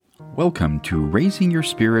Welcome to Raising Your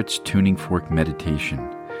Spirit's Tuning Fork Meditation.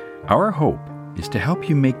 Our hope is to help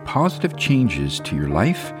you make positive changes to your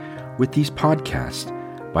life with these podcasts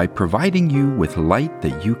by providing you with light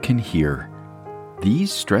that you can hear.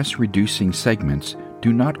 These stress-reducing segments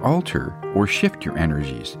do not alter or shift your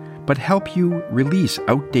energies, but help you release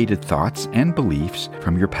outdated thoughts and beliefs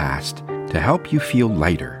from your past to help you feel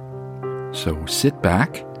lighter. So sit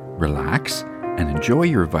back, relax, and enjoy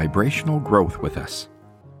your vibrational growth with us.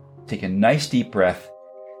 Take a nice deep breath.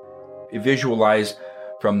 Visualize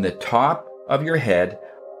from the top of your head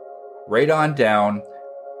right on down.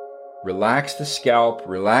 Relax the scalp,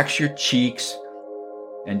 relax your cheeks,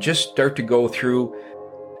 and just start to go through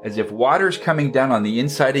as if water's coming down on the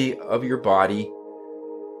inside of your body.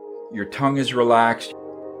 Your tongue is relaxed,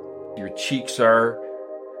 your cheeks are,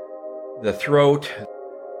 the throat,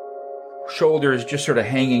 shoulders just sort of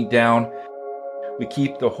hanging down. We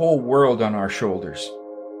keep the whole world on our shoulders.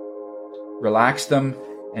 Relax them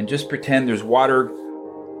and just pretend there's water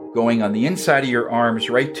going on the inside of your arms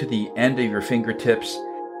right to the end of your fingertips,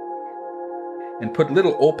 and put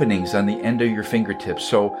little openings on the end of your fingertips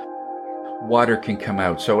so water can come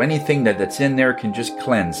out. So anything that's in there can just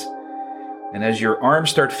cleanse. And as your arms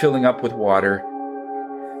start filling up with water,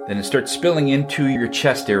 then it starts spilling into your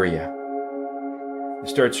chest area. It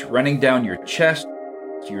starts running down your chest,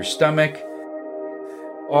 to your stomach,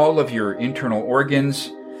 all of your internal organs,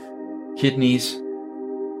 kidneys,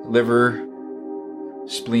 liver,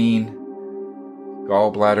 spleen,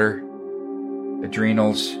 gallbladder,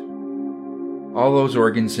 adrenals, all those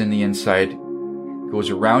organs in the inside, goes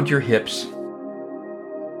around your hips,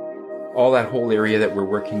 all that whole area that we're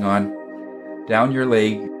working on, down your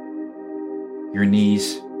leg, your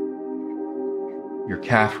knees, your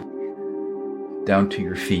calf, down to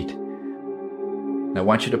your feet. And I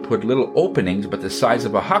want you to put little openings, but the size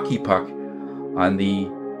of a hockey puck, on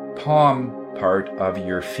the palm part of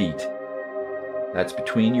your feet. That's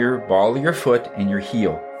between your ball of your foot and your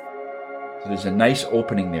heel. So there's a nice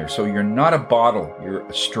opening there. So you're not a bottle, you're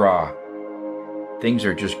a straw. Things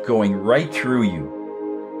are just going right through you.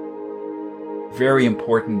 Very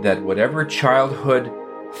important that whatever childhood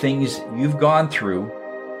things you've gone through,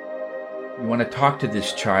 you want to talk to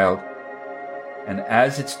this child. And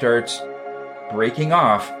as it starts breaking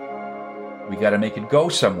off, we got to make it go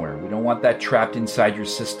somewhere. We don't want that trapped inside your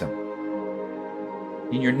system.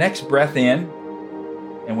 In your next breath in,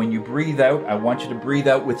 and when you breathe out, I want you to breathe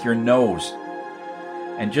out with your nose.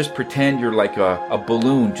 And just pretend you're like a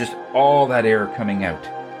balloon, just all that air coming out.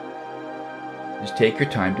 Just take your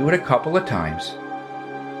time. Do it a couple of times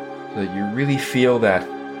so that you really feel that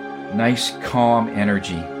nice, calm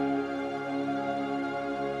energy.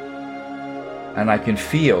 And I can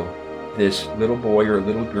feel this little boy or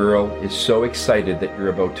little girl is so excited that you're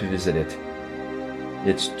about to visit it.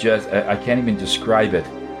 It's just, I can't even describe it.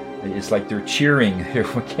 It's like they're cheering.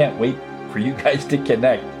 We can't wait for you guys to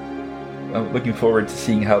connect. I'm looking forward to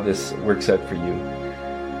seeing how this works out for you.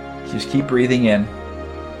 Just keep breathing in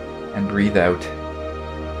and breathe out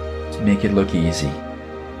to make it look easy.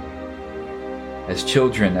 As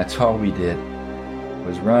children, that's all we did,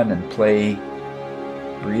 was run and play.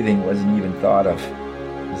 Breathing wasn't even thought of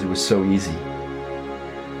because it was so easy. We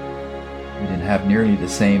didn't have nearly the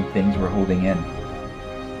same things we're holding in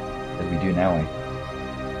that we do now.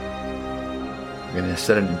 We're going to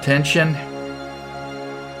set an intention.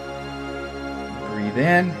 Breathe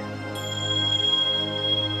in.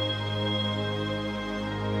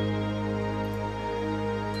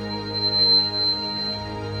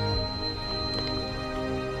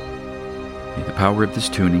 May the power of this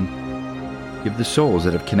tuning give the souls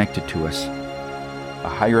that have connected to us a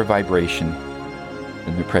higher vibration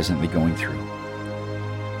than they're presently going through.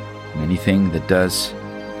 And anything that does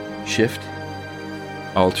shift,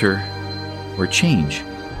 alter, or change,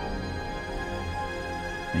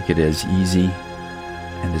 make it as easy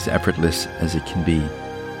and as effortless as it can be,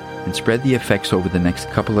 and spread the effects over the next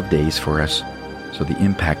couple of days for us so the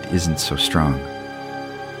impact isn't so strong.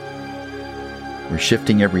 We're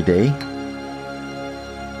shifting every day.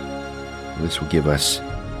 This will give us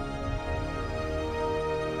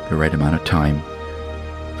the right amount of time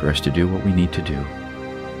for us to do what we need to do.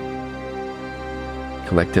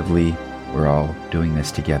 Collectively, we're all doing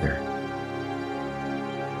this together.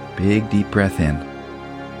 Big deep breath in,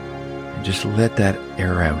 and just let that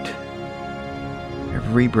air out.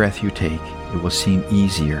 Every breath you take, it will seem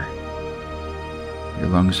easier. Your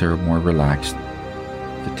lungs are more relaxed.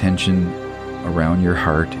 The tension around your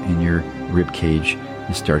heart and your rib cage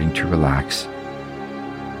is starting to relax.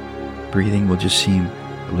 Breathing will just seem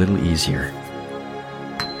a little easier.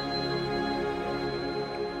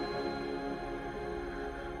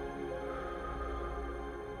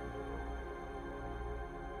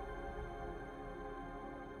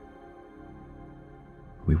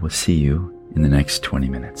 We will see you in the next 20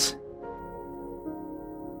 minutes.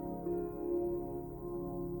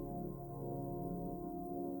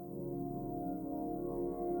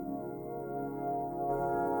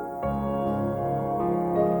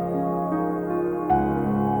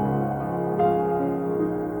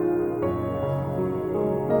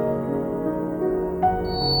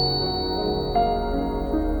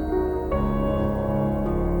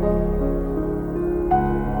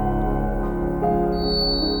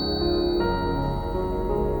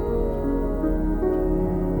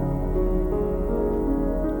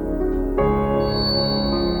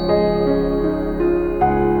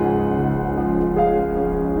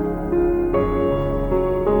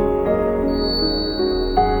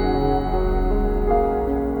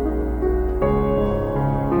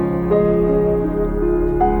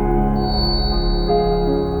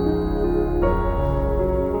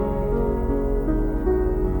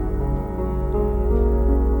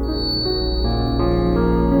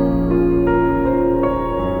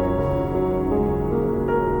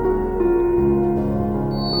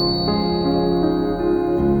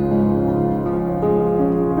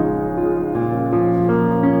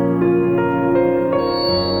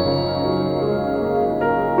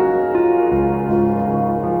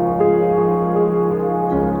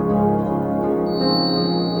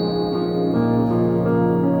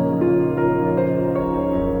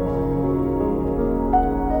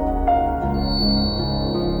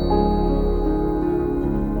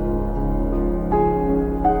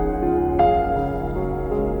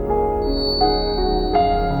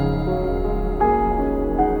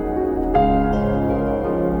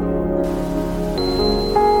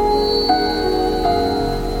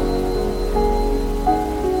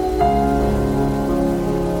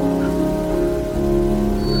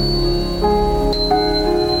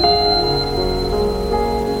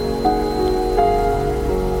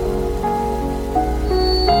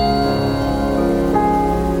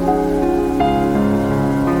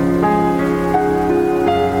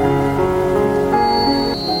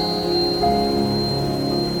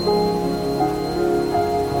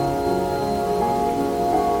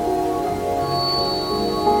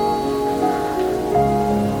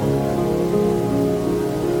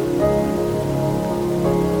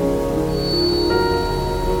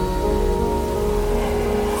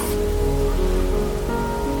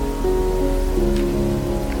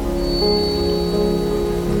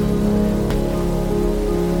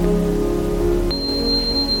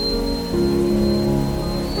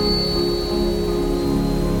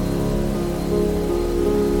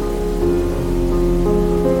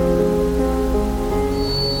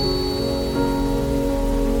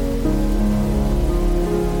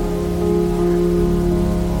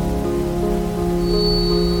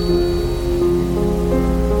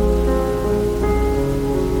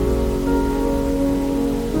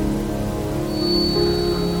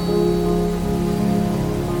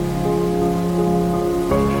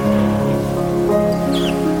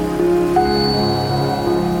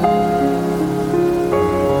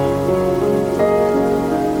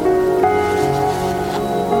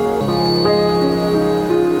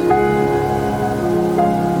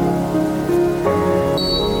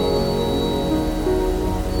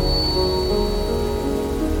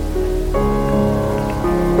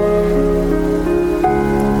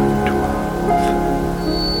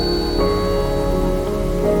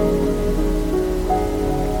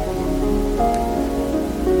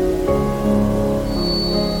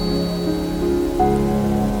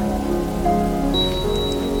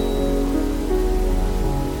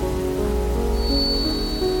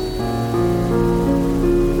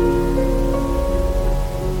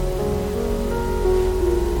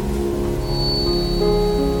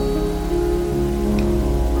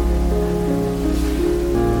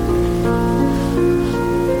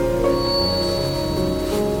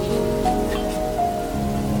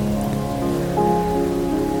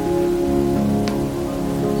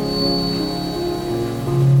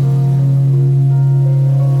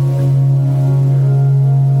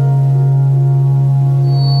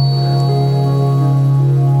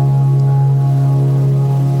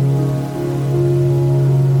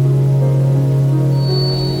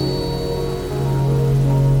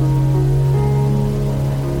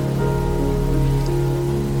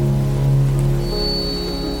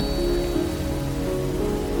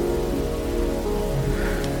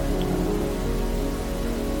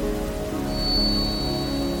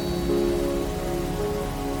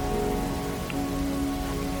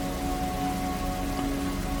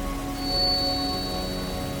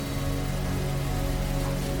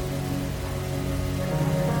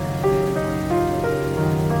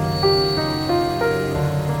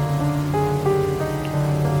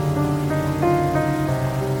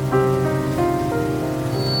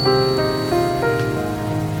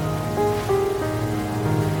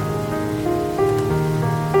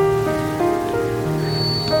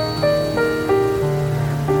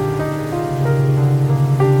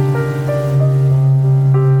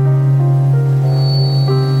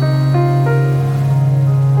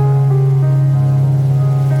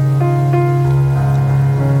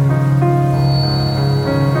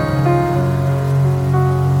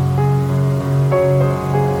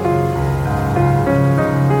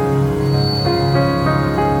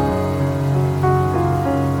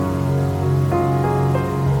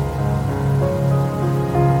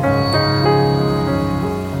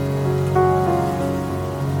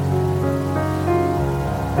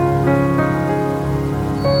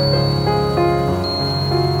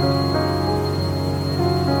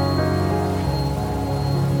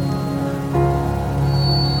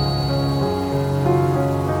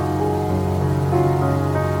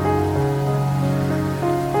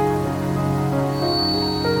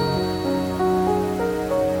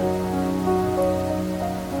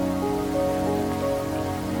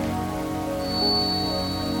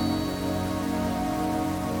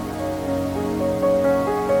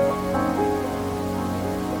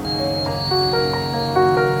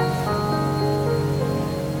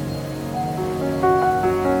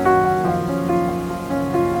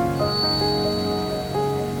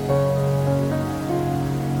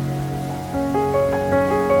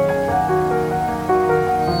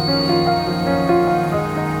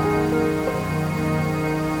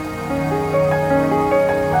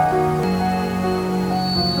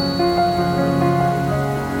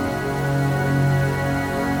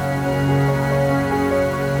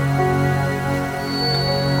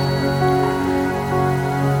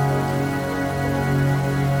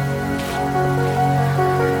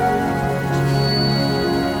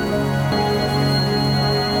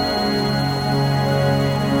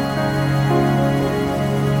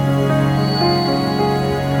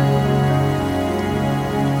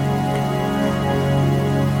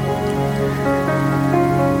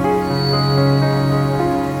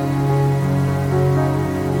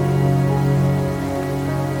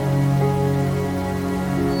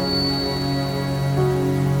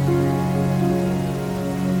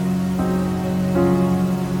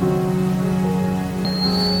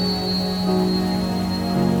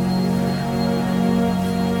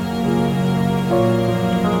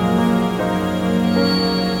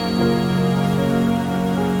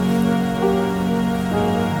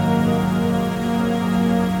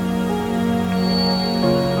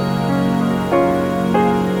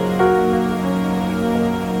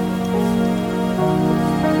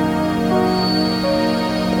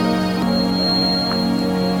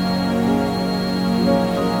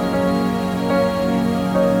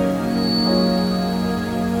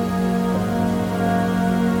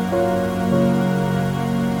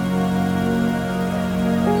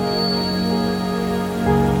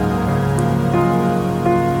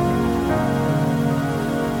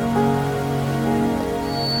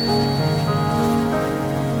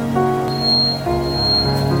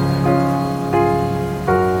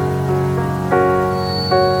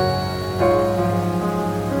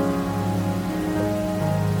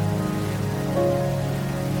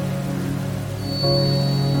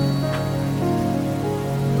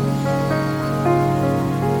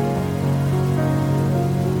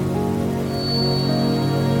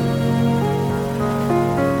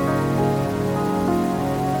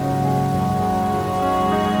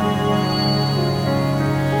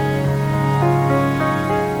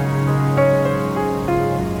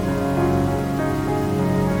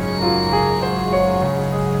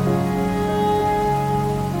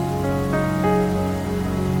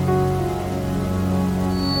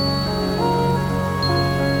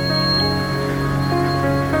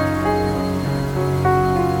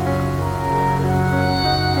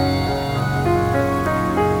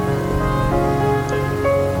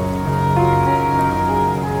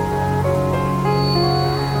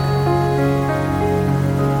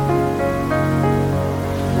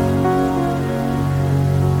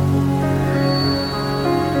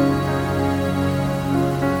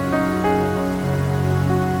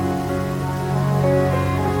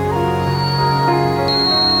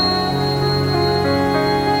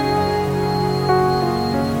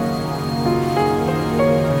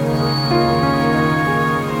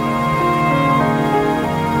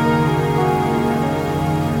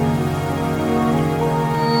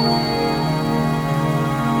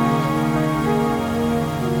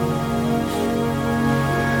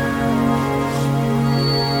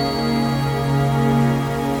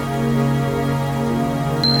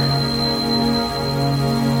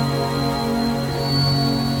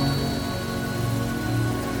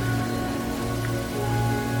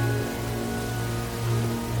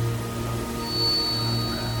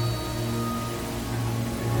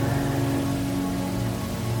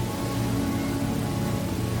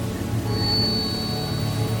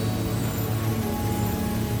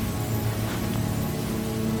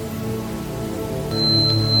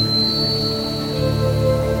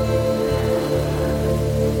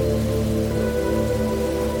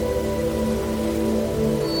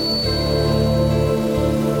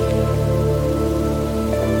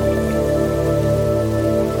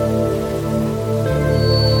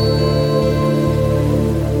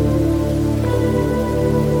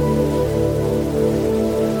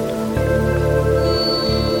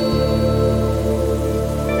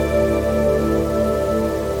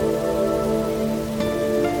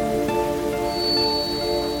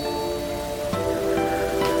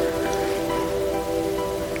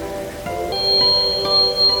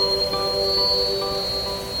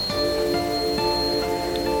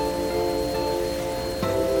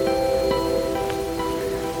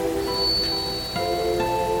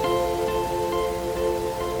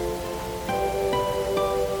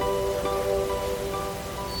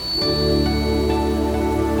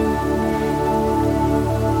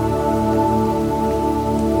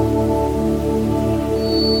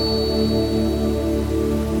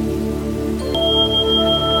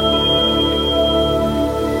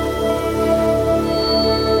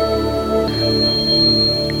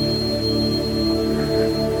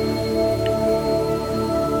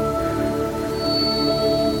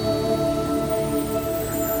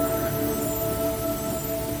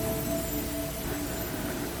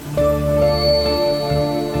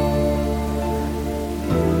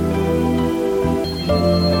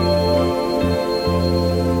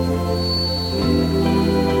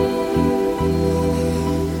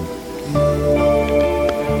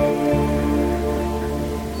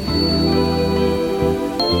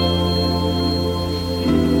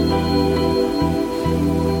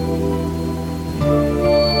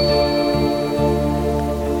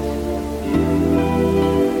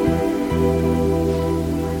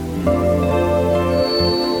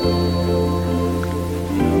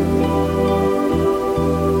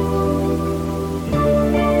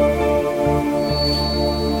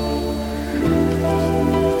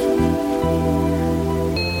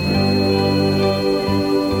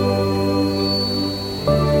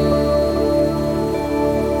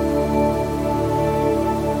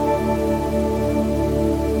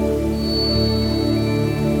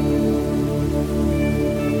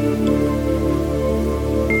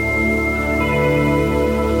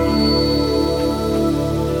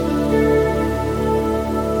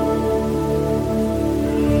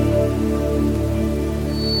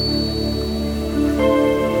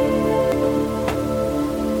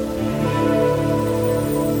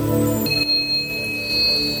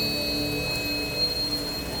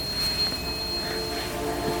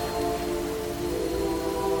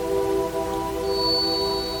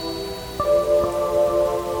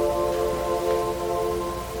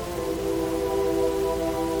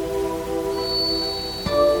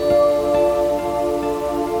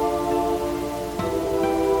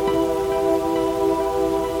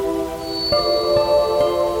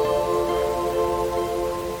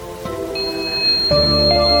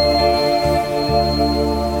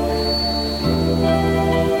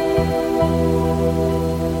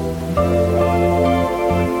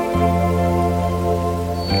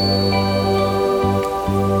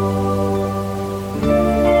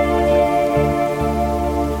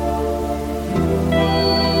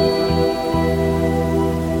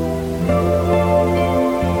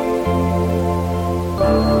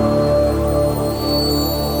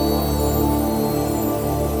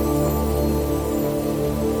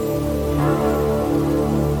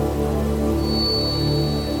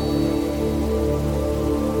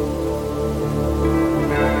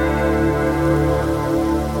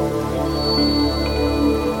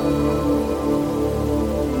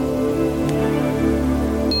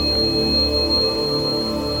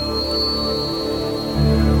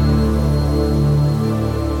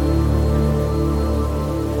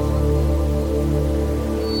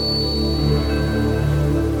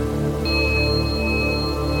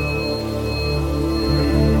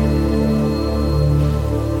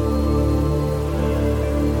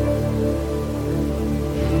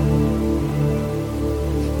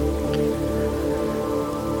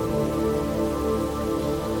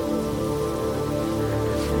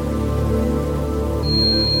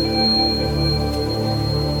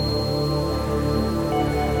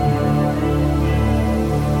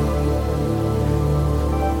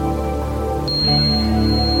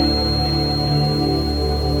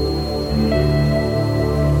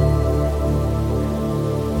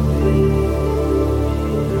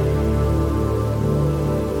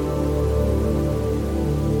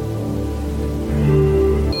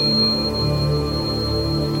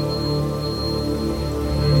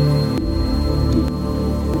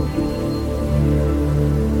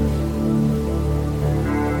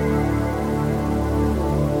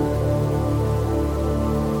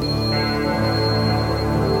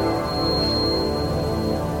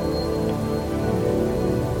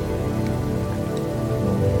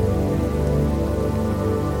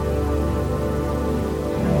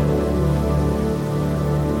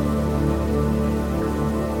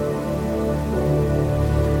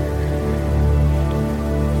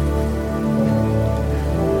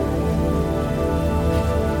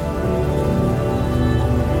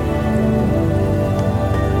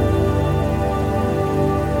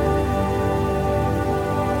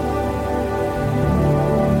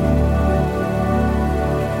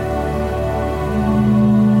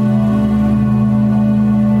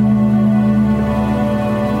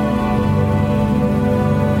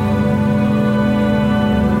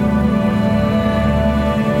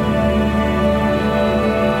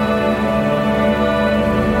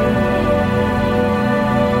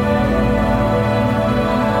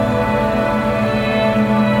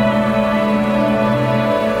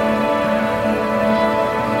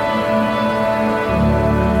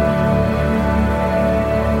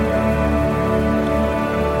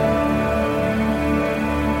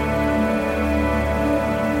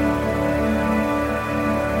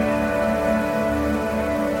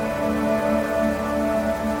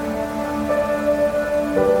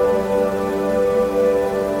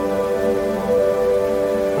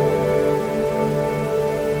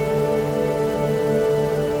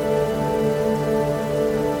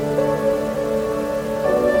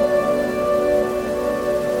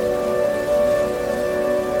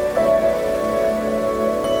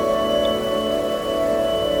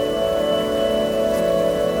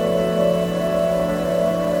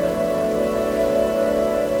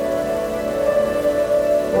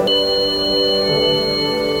 I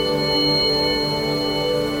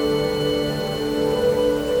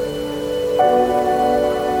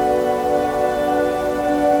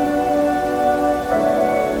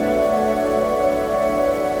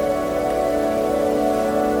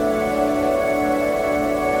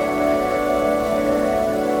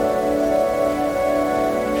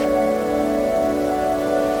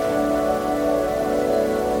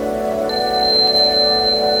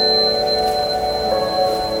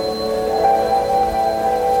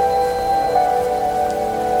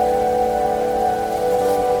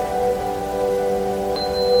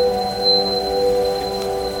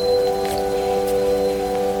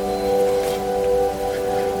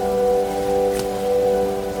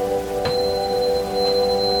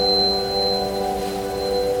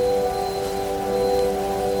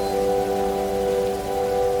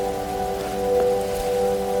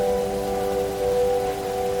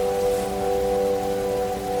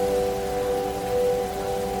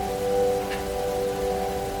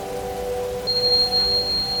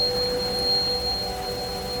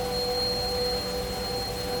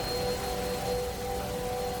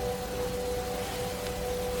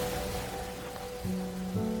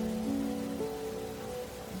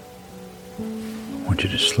want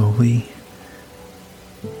you to slowly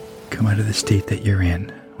come out of the state that you're in.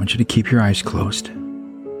 I want you to keep your eyes closed.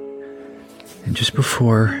 And just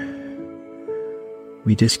before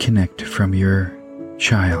we disconnect from your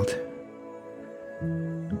child,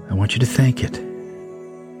 I want you to thank it.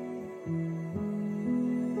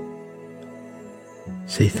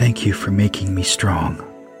 Say, thank you for making me strong.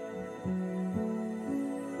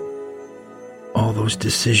 All those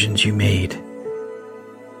decisions you made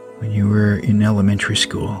when you were in elementary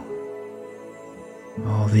school,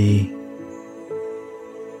 all the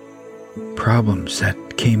problems that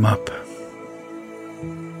came up,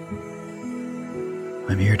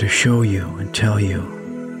 I'm here to show you and tell you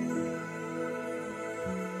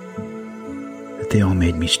that they all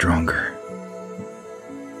made me stronger.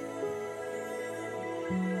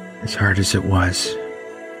 As hard as it was,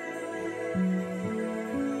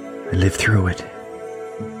 I lived through it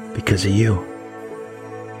because of you.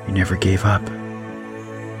 You never gave up.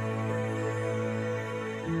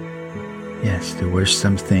 Yes, there were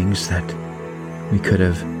some things that we could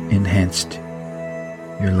have enhanced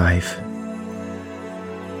your life,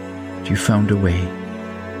 but you found a way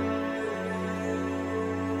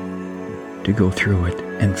to go through it,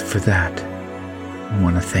 and for that, I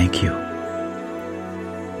want to thank you.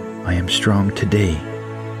 I am strong today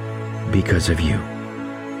because of you.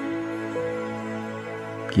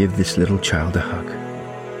 Give this little child a hug.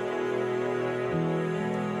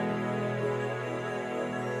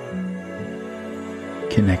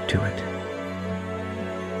 Connect to it.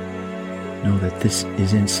 Know that this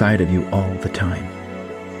is inside of you all the time,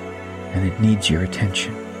 and it needs your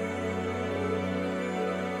attention.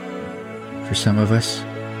 For some of us,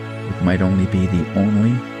 it might only be the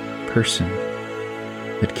only person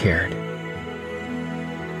that cared.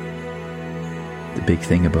 The big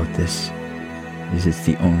thing about this is it's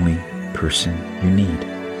the only person you need.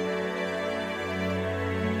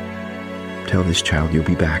 Tell this child you'll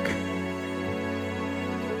be back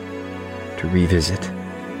to revisit,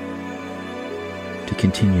 to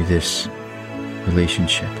continue this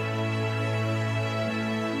relationship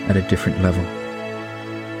at a different level.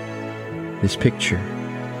 This picture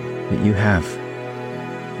that you have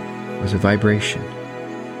was a vibration.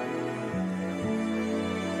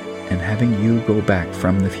 And having you go back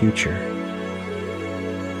from the future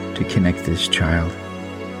to connect this child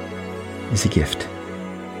is a gift.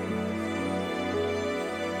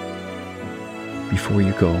 Before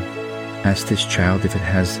you go, ask this child if it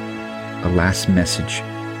has a last message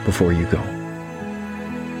before you go.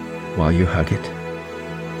 While you hug it,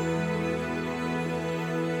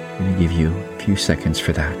 I'm going to give you a few seconds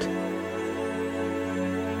for that.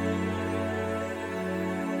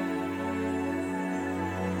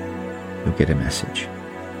 You'll get a message.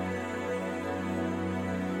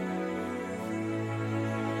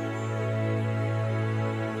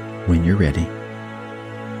 When you're ready,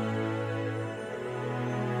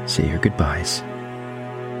 say your goodbyes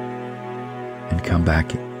and come back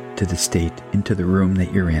to the state, into the room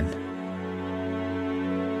that you're in.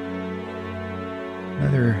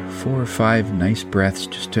 Another 4 or 5 nice breaths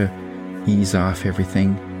just to ease off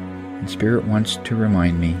everything. And Spirit wants to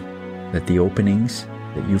remind me that the openings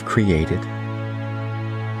that you've created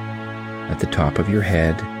at the top of your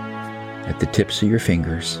head, at the tips of your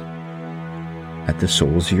fingers, at the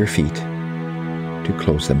soles of your feet, to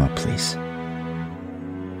close them up, please.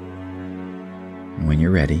 And when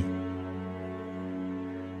you're ready,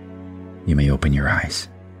 you may open your eyes.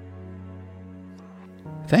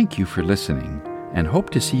 Thank you for listening, and hope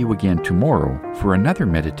to see you again tomorrow for another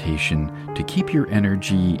meditation to keep your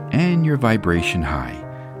energy and your vibration high.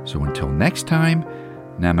 So until next time,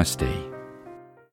 Namaste.